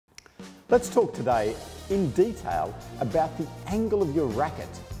Let's talk today in detail about the angle of your racket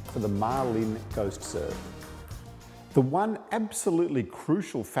for the Marlin Ghost serve. The one absolutely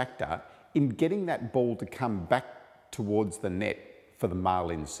crucial factor in getting that ball to come back towards the net for the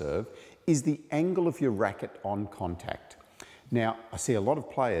Marlin serve is the angle of your racket on contact. Now, I see a lot of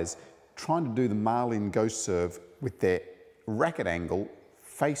players trying to do the Marlin Ghost serve with their racket angle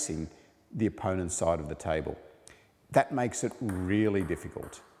facing the opponent's side of the table. That makes it really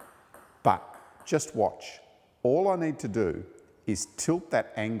difficult. But just watch. All I need to do is tilt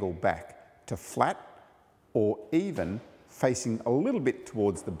that angle back to flat or even facing a little bit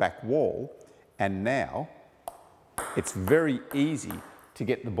towards the back wall, and now it's very easy to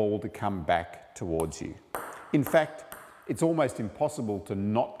get the ball to come back towards you. In fact, it's almost impossible to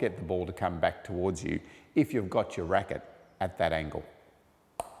not get the ball to come back towards you if you've got your racket at that angle.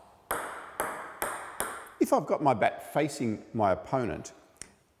 If I've got my bat facing my opponent,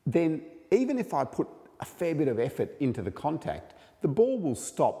 then even if I put a fair bit of effort into the contact, the ball will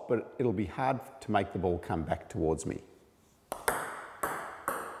stop, but it'll be hard to make the ball come back towards me.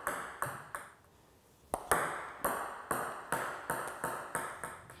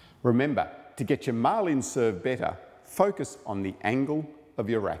 Remember, to get your Marlin serve better, focus on the angle of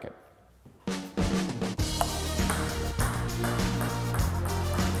your racket.